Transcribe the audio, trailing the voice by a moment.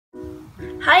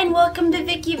Hi and welcome to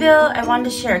Vickyville. I wanted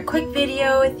to share a quick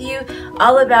video with you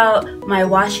all about my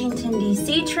Washington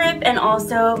DC trip and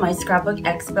also my Scrapbook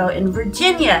Expo in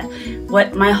Virginia,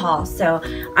 my haul. So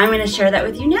I'm going to share that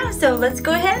with you now. So let's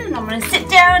go ahead and I'm going to sit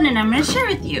down and I'm going to share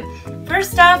with you.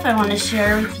 First off, I want to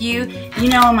share with you,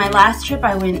 on my last trip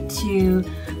I went to,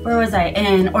 where was I?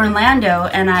 In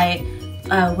Orlando, and I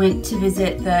went to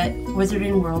visit the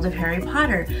Wizarding World of Harry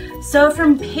Potter. So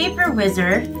from Paper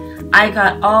Wizard, I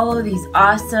got all of these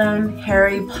awesome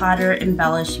Harry Potter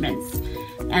embellishments.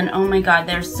 And oh my god,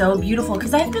 they're so beautiful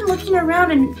because I've been looking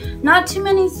around and not too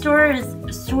many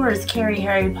stores carry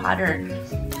Harry Potter,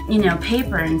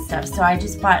 paper and stuff. So I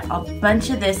just bought a bunch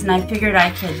of this and I figured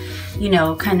I could,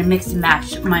 kind of mix and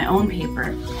match my own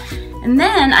paper. And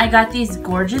then I got these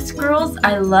gorgeous girls.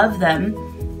 I love them.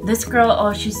 This girl,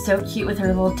 oh, she's so cute with her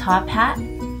little top hat.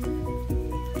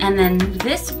 And then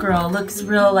this girl looks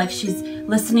real like she's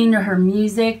listening to her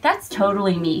music. That's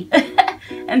totally me.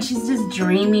 And she's just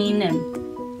dreaming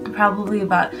and probably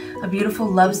about a beautiful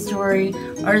love story.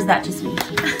 Or is that just me?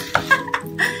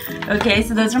 Okay,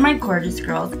 so those are my gorgeous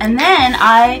girls. And then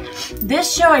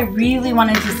this show I really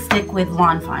wanted to stick with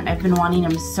Lawn Fawn. I've been wanting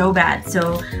them so bad.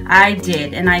 So I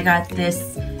did. And I got the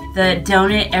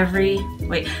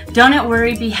Don't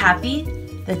Worry, Be Happy.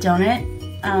 The donut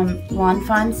Lawn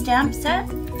Fawn stamp set.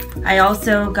 I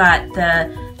also got the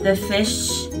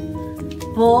fish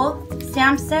bowl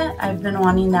stamp set. I've been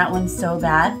wanting that one so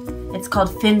bad. It's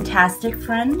called Fantastic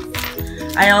Friends.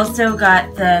 I also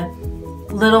got the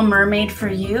Little Mermaid for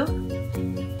You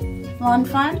Lawn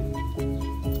Fawn.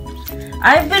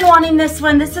 I've been wanting this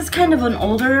one. This is kind of an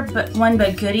older one,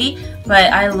 but goodie,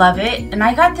 but I love it. And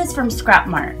I got this from Scrap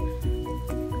Mart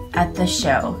at the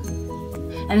show.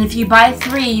 And if you buy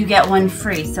 3, you get 1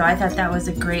 free. So I thought that was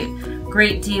a great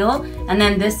deal. And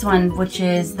then this one, which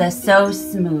is the So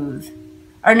Smooch.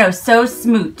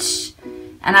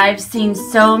 And I've seen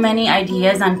so many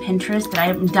ideas on Pinterest that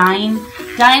I'm dying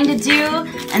to do,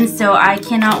 and so I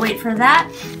cannot wait for that.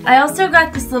 I also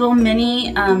got this little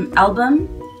mini album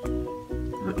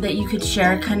that you could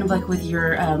share kind of like with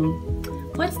your,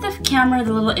 what's the camera,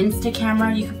 the little Insta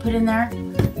camera you could put in there,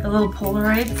 the little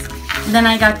Polaroids. And then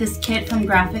I got this kit from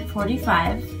Graphic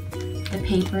 45, the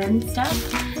paper and stuff.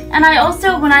 And I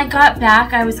also, when I got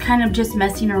back, I was kind of just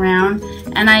messing around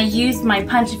and I used my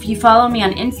punch. If you follow me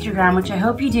on Instagram, which I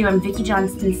hope you do, I'm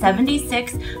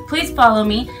VickyJohnston76. Please follow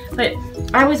me. But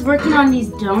I was working on these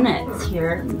donuts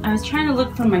here. I was trying to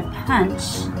look for my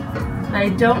punch, but I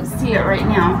don't see it right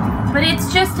now. But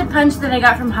it's just a punch that I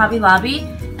got from Hobby Lobby,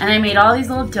 and I made all these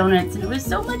little donuts, and it was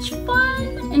so much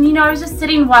fun. And I was just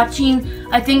sitting watching,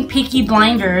 I think, Peaky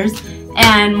Blinders,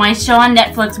 and my show on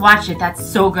Netflix, watch it, that's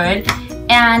so good.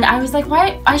 And I was like,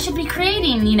 why? I should be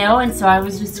creating, and so I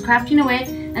was just crafting away.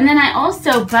 And then I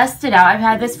also busted out, I've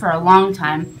had this for a long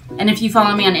time, and if you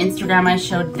follow me on Instagram, I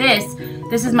showed this.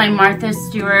 This is my Martha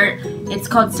Stewart, it's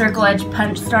called Circle Edge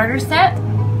Punch Starter Set.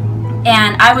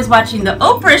 And I was watching the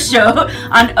Oprah show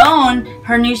on OWN,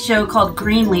 her new show called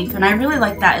Greenleaf, and I really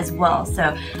like that as well.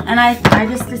 So, and I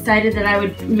just decided that I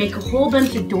would make a whole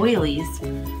bunch of doilies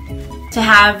to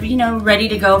have, ready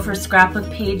to go for scrapbook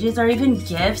pages or even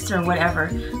gifts or whatever.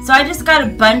 So I just got a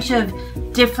bunch of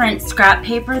different scrap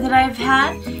paper that I've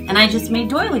had, and I just made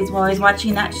doilies while I was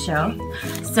watching that show.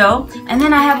 So, and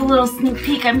then I have a little sneak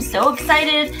peek. I'm so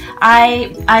excited.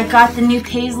 I got the new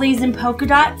Paisleys and Polka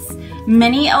Dots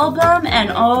mini album,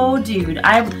 and oh dude,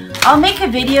 I'll make a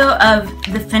video of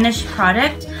the finished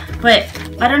product, but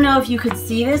I don't know if you could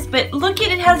see this, but look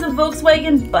at it, has a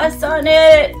Volkswagen bus on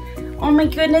it. Oh my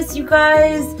goodness, you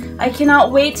guys, I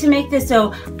cannot wait to make this.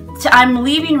 So I'm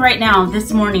leaving right now.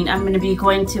 This morning I'm going to be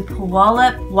going to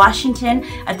Puyallup, Washington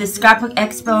at the Scrapbook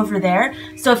Expo over there.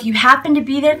 So if you happen to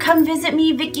be there, come visit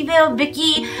me, Vickyville,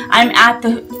 Vicky. I'm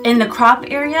in the crop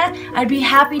area. I'd be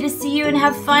happy to see you and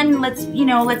have fun. Let's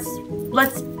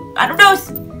I don't know,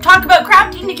 talk about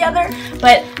crafting together.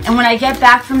 And when I get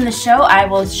back from the show, I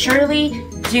will surely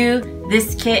do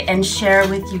this kit and share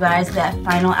with you guys that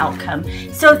final outcome.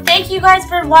 So thank you guys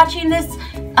for watching this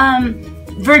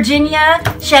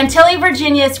Chantilly,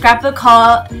 Virginia Scrapbook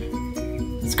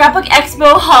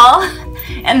Expo haul.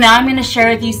 And now I'm going to share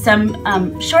with you some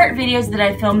short videos that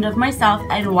I filmed of myself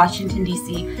in Washington,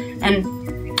 DC. And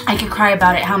I could cry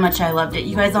about it, how much I loved it.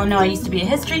 You guys all know I used to be a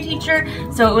history teacher,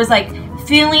 so it was like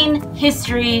feeling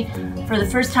history for the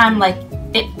first time, like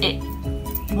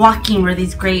walking where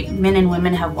these great men and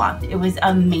women have walked. It was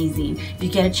amazing. If you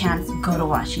get a chance, go to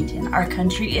Washington. Our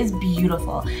country is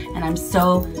beautiful, and I'm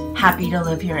so happy to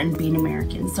live here and be an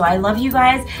American. So I love you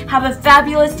guys. Have a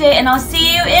fabulous day, and I'll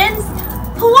see you in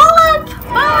Puyallup.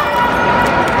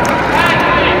 Bye!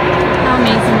 How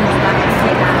amazing.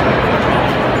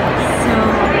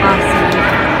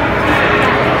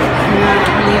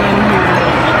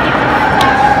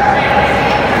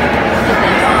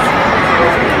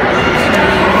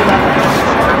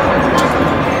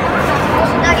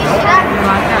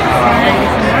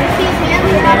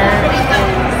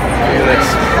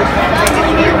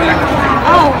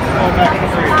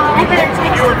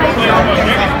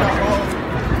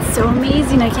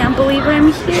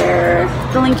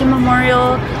 the Lincoln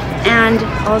Memorial, and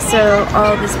also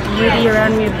all this beauty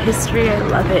around me of history. I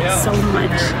love it so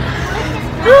much.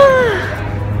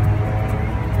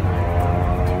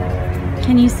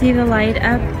 Can you see the light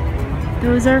up?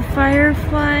 Those are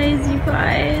fireflies, you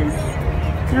guys.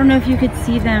 I don't know if you could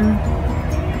see them.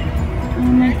 Oh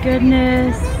my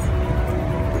goodness.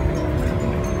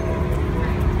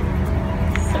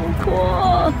 So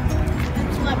cool.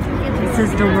 This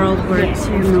is the World War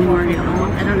II Memorial.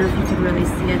 I don't know if you could really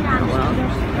see it that well.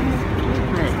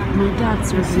 But my dad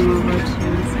served in World War II,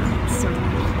 so it's so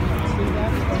cool.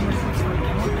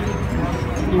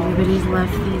 Everybody's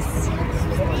left these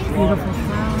beautiful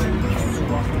flowers.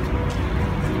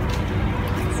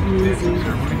 It's amazing.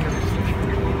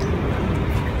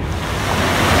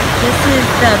 This is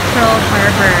the Pearl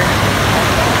Harbor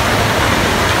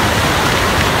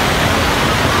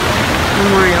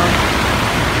Memorial.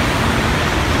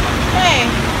 Hey,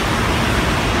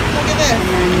 look at this. And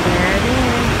there it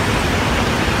is.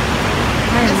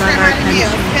 I This love our reminded me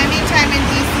of country. spending time in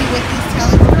DC with these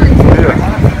teleporters.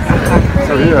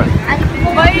 So here.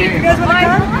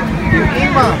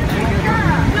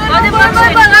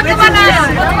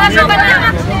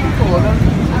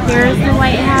 Here's the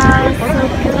White House, so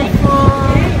beautiful.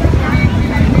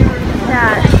 Look at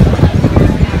that.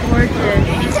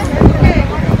 Gorgeous.